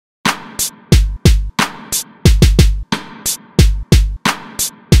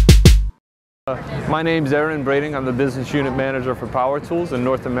My name's Aaron Brading. I'm the business unit manager for Power Tools in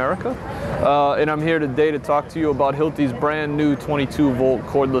North America. And I'm here today to talk to you about Hilti's brand new 22-volt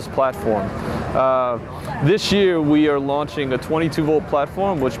cordless platform. This year we are launching a 22-volt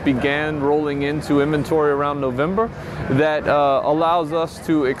platform which began rolling into inventory around November that allows us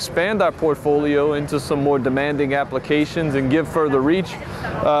to expand our portfolio into some more demanding applications and give further reach,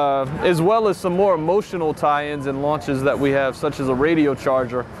 as well as some more emotional tie-ins and launches that we have, such as a radio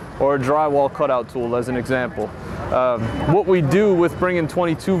charger or a drywall cutout tool as an example. What we do with bringing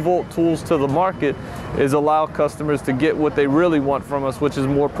 22-volt tools to the market is allow customers to get what they really want from us, which is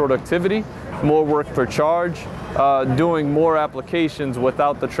more productivity, more work per charge, doing more applications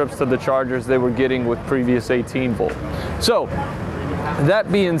without the trips to the chargers they were getting with previous 18-volt. So,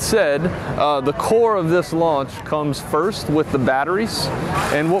 that being said, the core of this launch comes first with the batteries.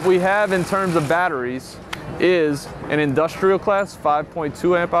 And what we have in terms of batteries is an industrial class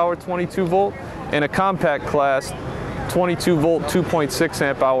 5.2 amp hour 22 volt and a compact class 22 volt 2.6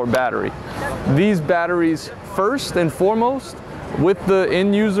 amp hour battery. These batteries, first and foremost, with the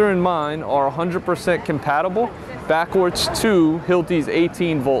end user in mind, are 100% compatible backwards to Hilti's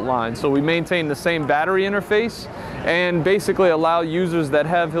 18-volt line. So we maintain the same battery interface and basically allow users that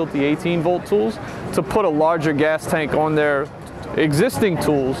have Hilti 18-volt tools to put a larger gas tank on their existing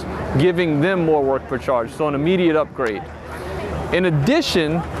tools, giving them more work per charge, so an immediate upgrade. In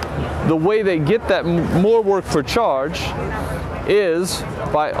addition, the way they get that more work per charge is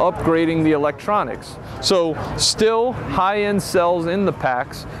by upgrading the electronics. So still high-end cells in the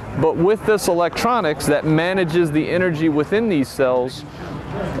packs, but with this electronics that manages the energy within these cells,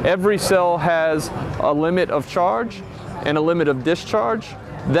 every cell has a limit of charge and a limit of discharge.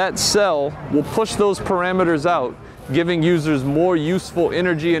 That cell will push those parameters out, giving users more useful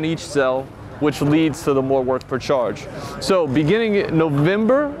energy in each cell, which leads to the more work per charge. So beginning in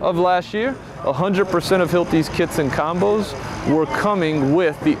November of last year, 100% of Hilti's kits and combos were coming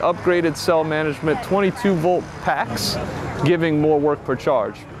with the upgraded cell management 22-volt packs, giving more work per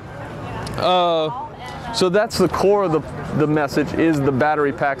charge. So that's the core of the message, is the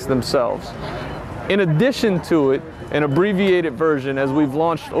battery packs themselves. In addition to it, an abbreviated version, as we've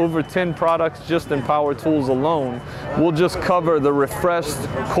launched over 10 products just in Power Tools alone, we'll just cover the refreshed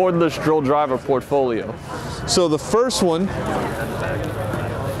cordless drill driver portfolio. So the first one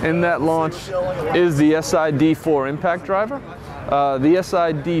in that launch is the SID Impact Driver. The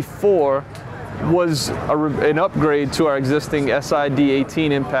SID 4 was an upgrade to our existing SID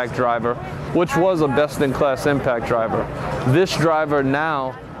 18 Impact Driver, which was a best-in-class impact driver. This driver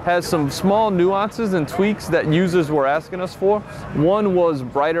now has some small nuances and tweaks that users were asking us for. One was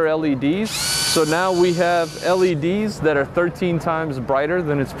brighter LEDs. So now we have LEDs that are 13 times brighter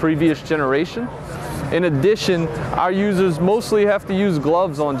than its previous generation. In addition, our users mostly have to use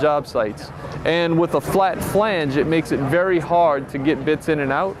gloves on job sites. And with a flat flange, it makes it very hard to get bits in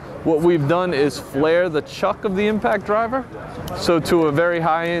and out. What we've done is flare the chuck of the impact driver. So to a very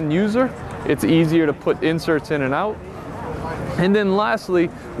high-end user, it's easier to put inserts in and out. And then lastly,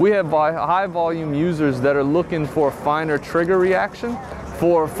 we have high volume users that are looking for a finer trigger reaction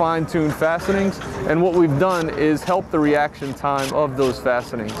for fine-tuned fastenings. And what we've done is help the reaction time of those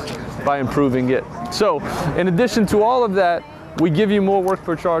fastenings by improving it. So in addition to all of that, we give you more work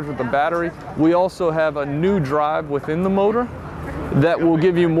per charge with the battery. We also have a new drive within the motor that will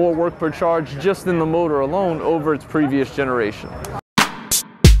give you more work per charge just in the motor alone over its previous generation.